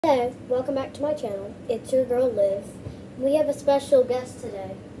Hey, welcome back to my channel. It's your girl Liv. We have a special guest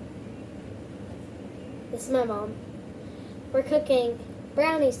today. This is my mom. We're cooking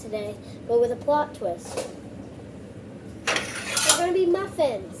brownies today, but with a plot twist. They're going to be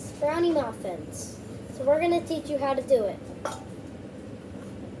muffins, brownie muffins. So we're going to teach you how to do it.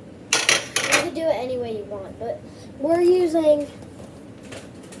 You can do it any way you want, but we're using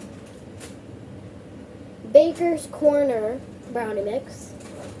Baker's Corner brownie mix.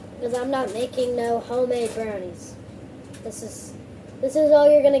 Because I'm not making no homemade brownies. This is all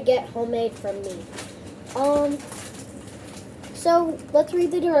you're gonna get homemade from me. So let's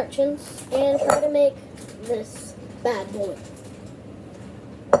read the directions and try to make this bad boy.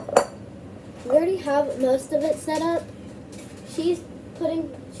 We already have most of it set up. She's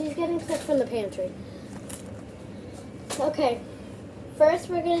getting stuff from the pantry. Okay. First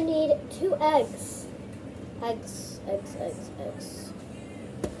we're gonna need 2 eggs. Eggs.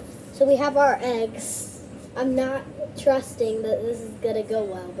 So we have our eggs. I'm not trusting that this is gonna go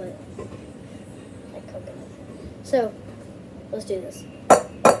well, but like coconut. So let's do this.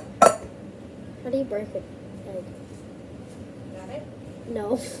 How do you break an egg? Got it?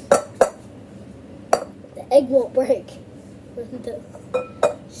 No. The egg won't break.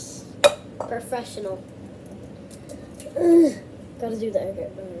 Professional. Gotta do the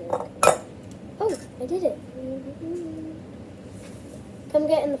egg. Oh, I did it. Come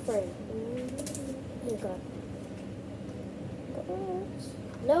get in the frame. Oh God.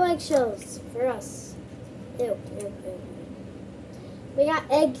 No eggshells for us. Ew. We got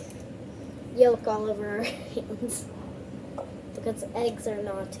egg yolk all over our hands. Because eggs are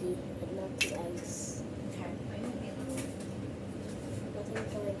naughty. And naughty eggs.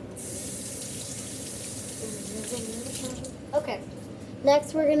 Okay.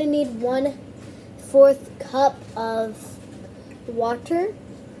 Next we're gonna need 1/4 cup of water, it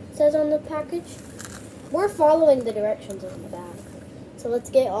says on the package. We're following the directions on the bag. So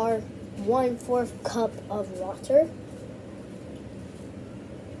let's get our 1/4 cup of water.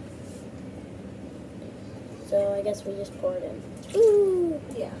 So I guess we just pour it in. Ooh.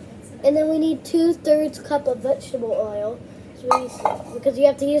 Yeah. And then we need 2/3 cup of vegetable oil. So because you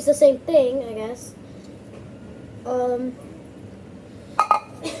have to use the same thing, I guess.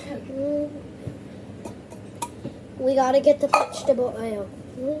 We gotta get the vegetable oil.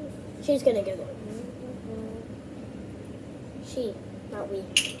 She's gonna get it. She, not we.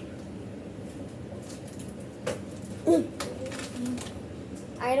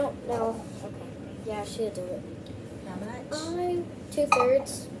 I don't know. Okay. Yeah, she'll do it. How much?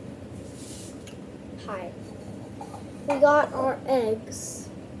 2/3. Hi. We got our eggs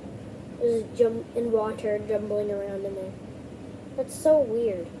in water jumbling around in there. That's so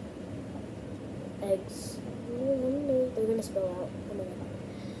weird. Eggs. They're gonna spill out.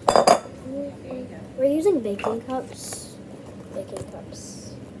 We're using baking cups.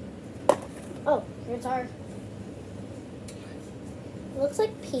 Oh, here's our. It looks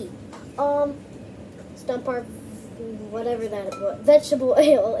like pea. Stump our whatever that was, vegetable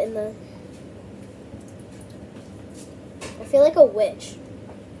oil in the. I feel like a witch.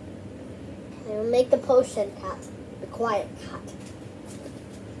 I'll make the potion cat, the quiet cat.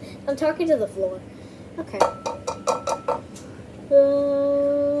 I'm talking to the floor. Okay.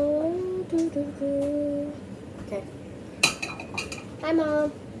 Okay. Hi,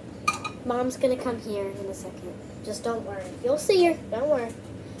 Mom. Mom's gonna come here in a second. Just don't worry. You'll see her. Don't worry.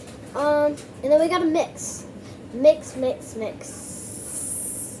 And then we gotta mix. Mix.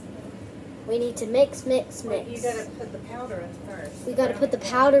 We need to mix. Wait, you gotta put the powder in first. We gotta put the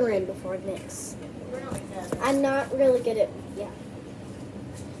powder in before mix. I'm not really good at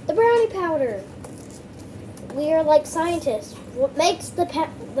the brownie powder. We are like scientists. What makes the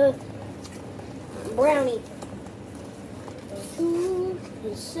brownie?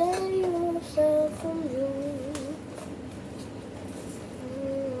 To say yourself from you.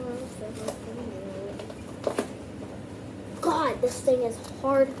 God, this thing is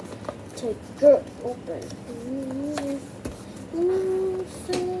hard to get open.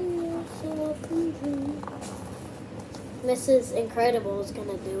 Mrs. Incredible is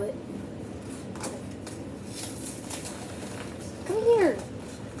gonna do it. Come here.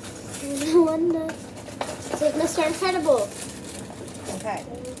 This is Mr. Incredible. Okay,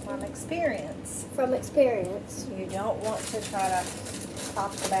 from experience. You don't want to try to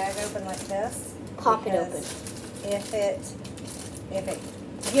pop the bag open like this. Pop it open. If it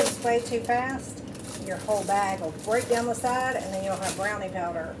gives way too fast, your whole bag will break down the side, and then you'll have brownie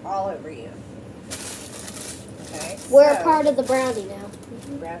powder all over you. Okay. We're a part of the brownie now.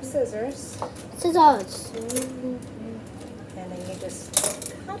 Grab scissors. Scissors. And then you just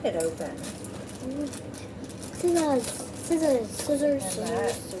cut it open. Scissors, scissors, scissors, And scissors,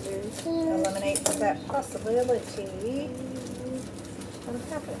 scissors, scissors. Eliminates that possibility from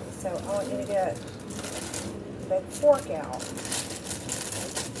happening. So I want you to get the fork out.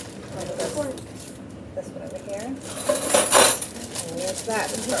 This one over here. And use that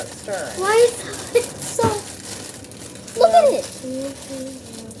to start stirring. Why is it so? Look at it.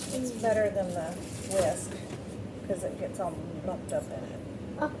 It's better than the whisk because it gets all bumped up in it.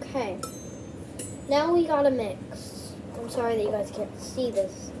 Okay. Now we gotta mix. I'm sorry that you guys can't see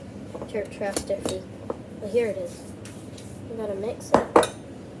this trash stiffy, but here it is. We gotta mix it.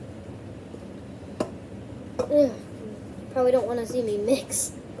 Ugh. Probably don't want to see me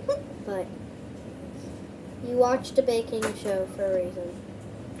mix, but you watched a baking show for a reason.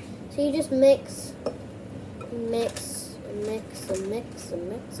 So you just mix, mix, and mix, and mix, and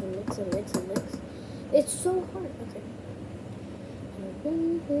mix, and mix, and mix, and mix. It's so hard. Okay. But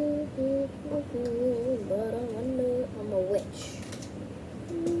I wonder, I'm a witch.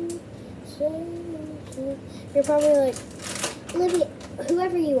 You're probably like, Olivia,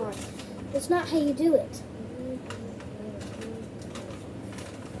 whoever you are, that's not how you do it.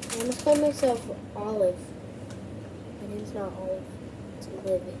 I'm gonna call myself Olive. My name's not Olive. It's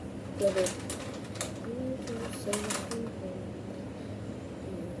Olivia. Olivia.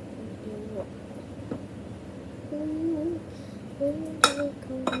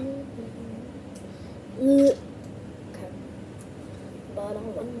 Okay. But I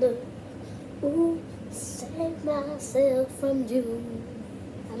wonder who saved myself from June.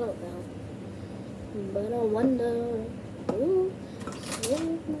 I don't know. But I wonder who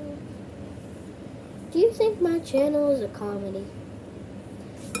saved me. Do you think my channel is a comedy?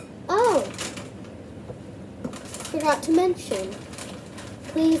 Oh! Forgot to mention.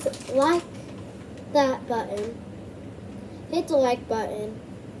 Please like that button. Hit the like button.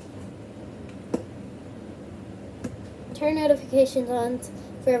 Turn notifications on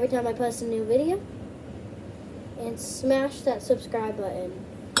for every time I post a new video. And smash that subscribe button.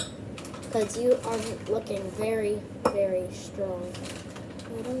 Because you are looking very, very strong.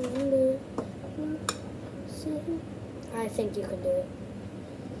 I think you can do it.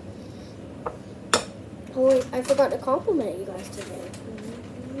 Oh wait, I forgot to compliment you guys today.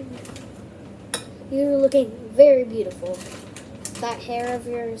 You're looking very beautiful. That hair of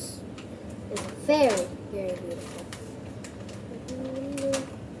yours is very, very beautiful.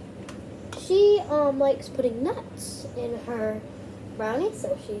 She likes putting nuts in her brownie,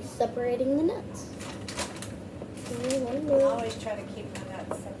 so she's separating the nuts. I always try to keep my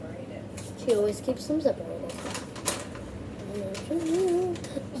nuts separated. She always keeps them separated.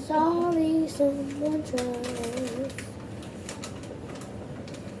 Sorry, someone tried.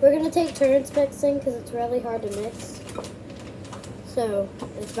 We're gonna take turns mixing because it's really hard to mix. So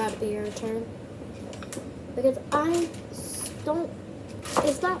it's about to be your turn. Because I don't.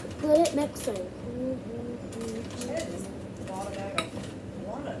 It's not good at mixing. I just bought a bag of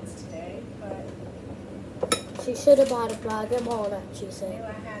walnuts today, but She should have bought a bag of walnuts, she I said. knew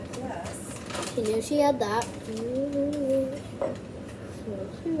I had this. She knew she had that.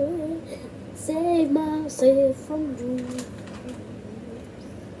 Save myself from doom.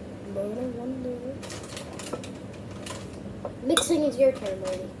 But I wonder. Mixing is your turn,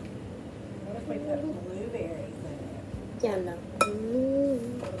 lady. What if we put blueberries in it? Yeah, no.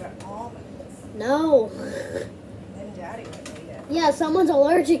 What about almonds? No. Then Daddy would eat it. Yeah, someone's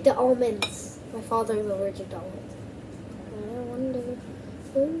allergic to almonds. My father's allergic to almonds. I wonder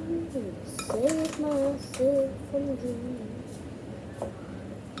who save myself from doom.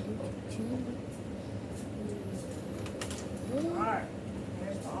 Alright,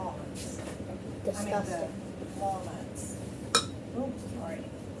 here's the almonds. Disgusting. I mean the walnuts. Oh, sorry.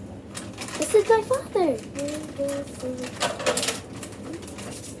 This is my father.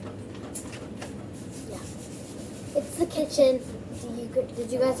 Yeah. It's the kitchen.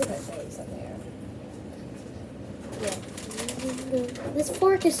 Did you guys? Put those in there. Yeah. This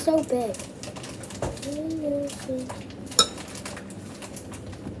fork is so big.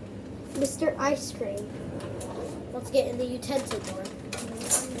 Mr. Ice Cream. Let's get in the utensil drawer.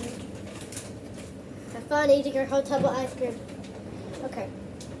 Have fun eating your whole tub of ice cream. Okay.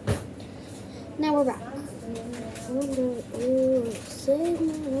 Now we're back.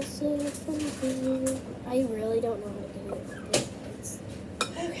 I really don't know how to do it.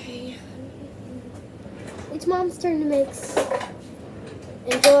 Okay. It's Mom's turn to mix.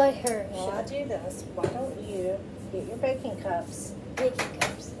 Enjoy her While I do this, why don't you get your baking cups baking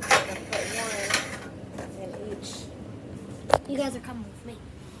cups. and put one in each. You guys are coming with me.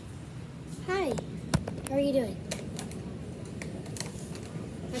 Hi. How are you doing?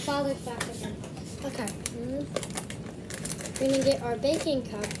 My father's back again. Okay. We're gonna get our baking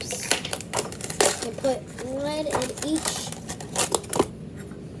cups and put one in each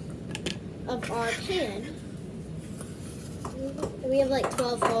of our pan. We have like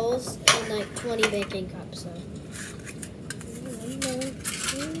 12 holes and like 20 baking cups, so.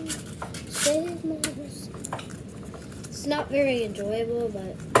 It's not very enjoyable,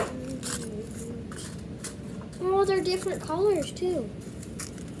 but. Oh, they're different colors too.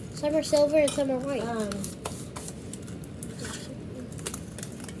 Some are silver and some are white.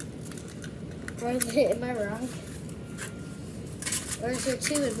 Or is it, am I wrong? Or is there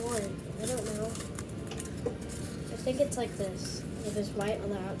 2 in 1? I don't know. I think it's like this. If it's white on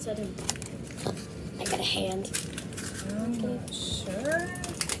the outside and I got a hand. I'm not sure.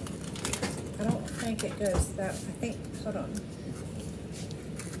 I don't think it goes that. I think. Hold on.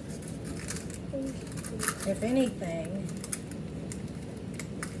 If anything,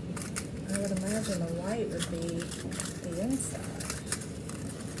 I would imagine the white would be the inside.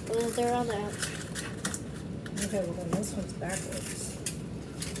 Well, they're on the outside. Okay, well then this one's backwards.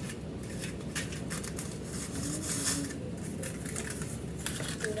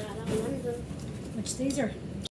 Do that on one of them. Which these are